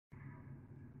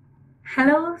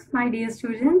Hello, my dear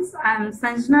students. I'm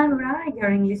Sanjana,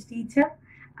 your English teacher.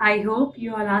 I hope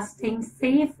you all are staying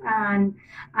safe and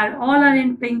are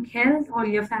in pink health, all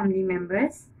your family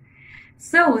members.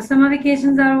 So, summer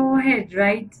vacations are overhead,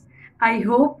 right? I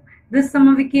hope this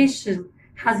summer vacation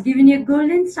has given you a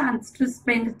golden chance to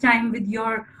spend time with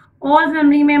your all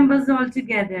family members all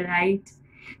together, right?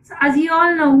 So, as you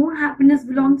all know, happiness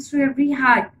belongs to every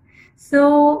heart.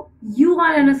 So, you,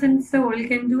 all innocent soul,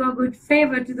 can do a good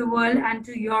favor to the world and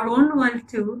to your own world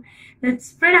too. Let's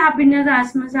spread happiness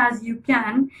as much as you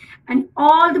can and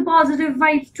all the positive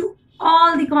vibes to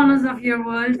all the corners of your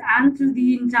world and to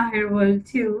the entire world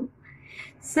too.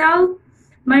 So,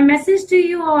 my message to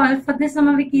you all for this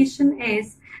summer vacation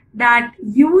is that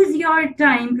use your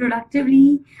time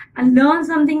productively and learn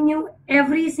something new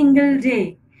every single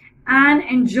day and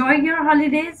enjoy your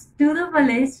holidays to the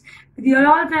fullest with your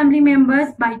all family members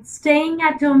by staying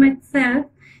at home itself.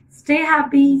 Stay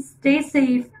happy, stay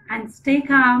safe, and stay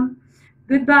calm.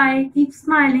 Goodbye. Keep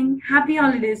smiling. Happy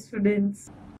holidays,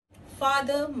 students.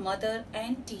 Father, mother,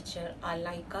 and teacher are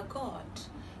like a God.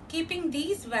 Keeping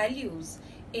these values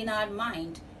in our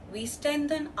mind, we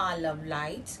strengthen our love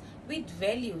lives with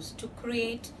values to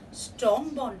create strong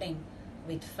bonding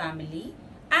with family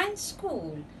and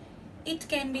school. It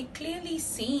can be clearly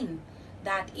seen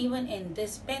that even in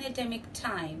this pandemic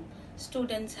time,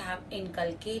 students have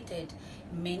inculcated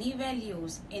many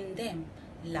values in them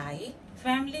like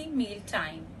family meal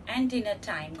time and dinner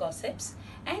time gossips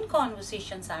and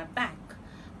conversations are back.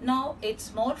 Now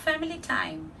it's more family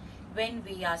time when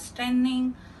we are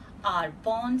strengthening our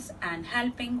bonds and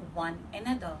helping one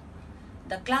another.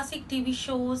 The classic TV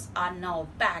shows are now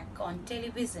back on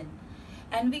television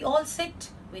and we all sit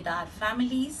with our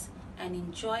families and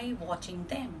enjoy watching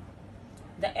them.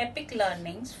 The epic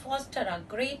learnings foster a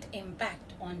great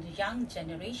impact on the young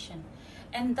generation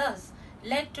and thus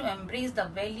led to embrace the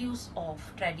values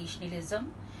of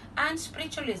traditionalism and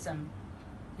spiritualism.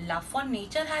 Love for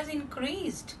nature has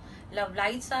increased. Love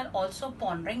lights are also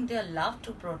pondering their love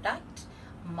to protect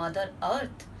Mother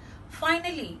Earth.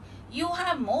 Finally, you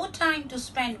have more time to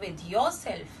spend with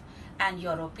yourself and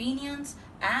your opinions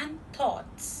and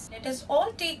thoughts. Let us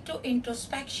all take to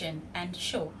introspection and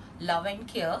show love and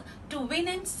care to win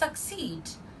and succeed.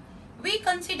 We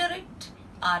consider it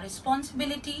our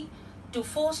responsibility to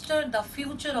foster the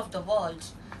future of the world.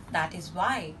 That is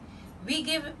why we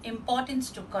give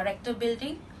importance to character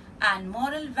building and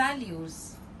moral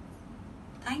values.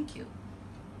 Thank you.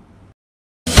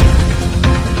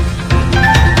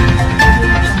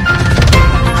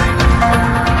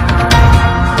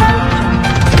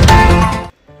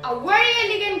 A very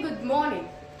elegant good morning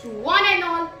to one and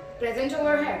all present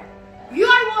over here. You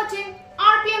are watching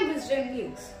R.P.M. Wisdom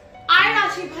News. I,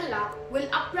 Rashi Bhalla, will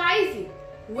apprise you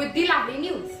with the lovely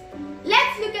news.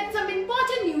 Let's look at some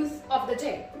important news of the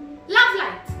day. Love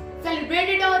Lights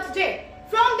celebrated Earth Day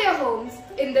from their homes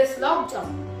in this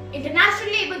lockdown.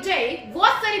 International Labour Day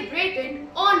was celebrated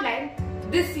online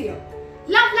this year.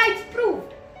 Love Lights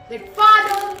proved that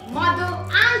father, mother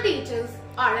and teachers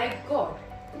are like God.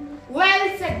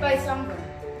 Well said by someone.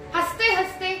 Haste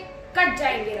haste cut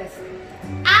jayenge raste.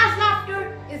 As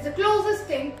laughter is the closest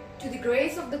thing to the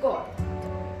grace of the God.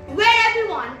 Where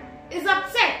everyone is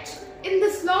upset in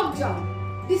this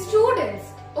lockdown, the students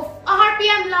of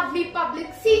R.P.M. Lovely Public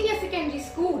Senior Secondary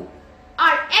School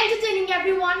are entertaining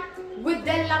everyone with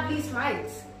their lovely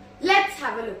smiles. Let's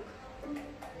have a look.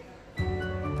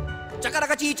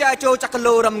 Chakarakachichacho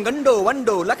chakaloram gando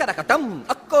wando lakarakatam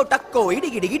akko takko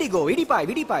idigidigidigo idipai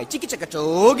vidipai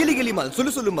chikichakacho giligilimal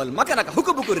sulusulumal makaraka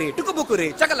hukubukure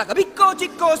tukubukure chakalaka bikko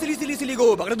chikko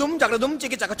silisiligo bagradum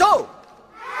chikichakacho.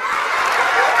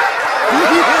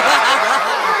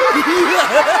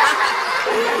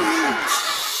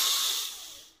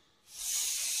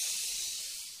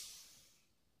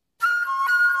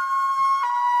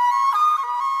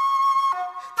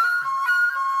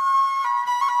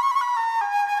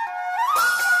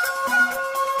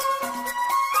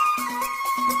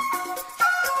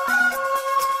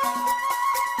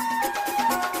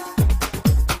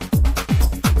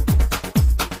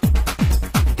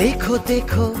 देखो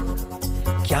देखो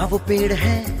क्या वो पेड़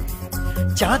है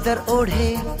चादर ओढ़े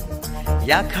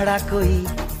या खड़ा कोई.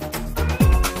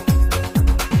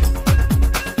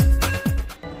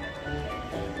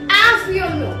 As we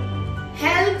all know,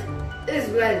 health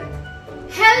is wealth.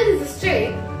 Health is a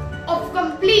state of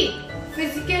complete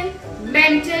physical,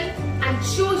 mental and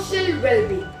social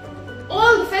well-being.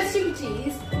 All the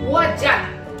festivities were done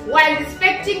while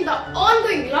respecting the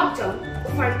ongoing lockdown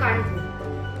of our country.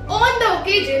 On the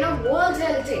occasion of World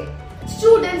Health Day,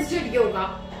 students did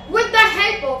yoga with the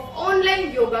help of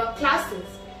online yoga classes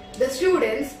The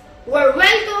students were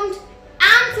welcomed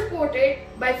and supported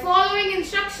by following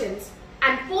instructions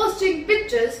and posting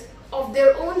pictures of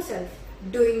their own self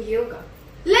doing yoga.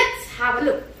 Let's have a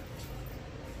look.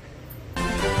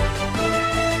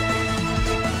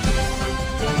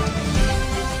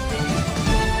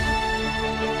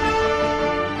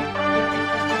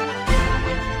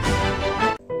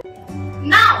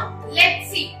 Now, let's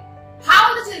see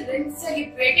how the children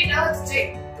celebrated Earth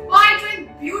Day by drawing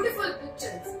beautiful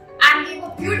pictures and gave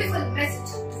a beautiful message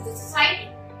to the society.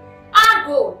 Our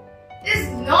goal is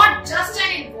not just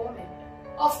an environment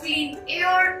of clean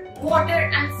air,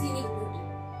 water and scenic beauty.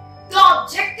 The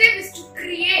objective is to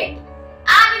create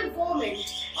an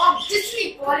environment of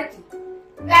digital equality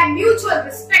where mutual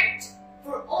respect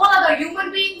for all other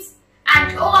human beings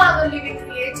and all other living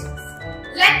creatures.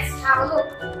 Let's have a look.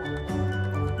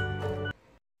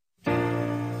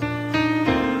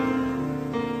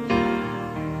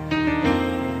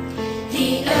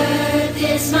 The earth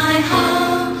is my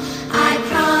home, I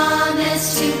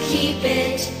promise to keep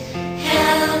it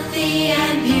healthy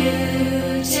and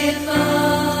beautiful.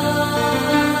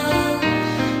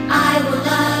 I will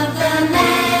love the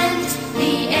land,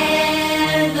 the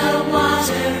air, the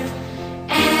water,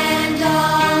 and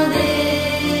all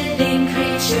living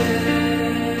creatures.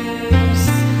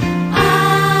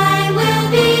 I will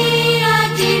be a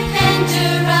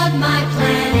defender of my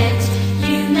planet,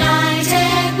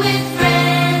 united with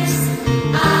friends.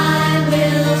 I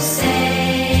will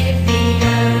save the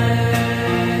earth.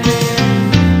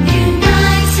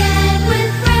 United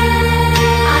with friends,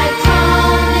 I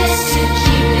promise to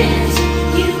keep it.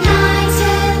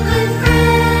 United with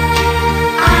friends,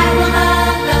 I will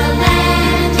love the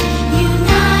land.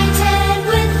 United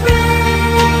with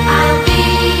friends, I'll be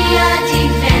a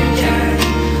defender.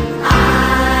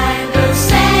 I will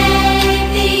save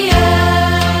the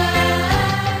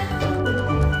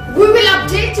earth. We will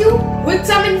update you with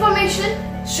some information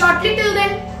shortly. Till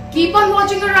then, keep on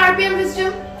watching our RPM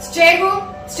Wisdom. Stay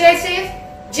home, stay safe.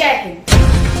 Jai Hind.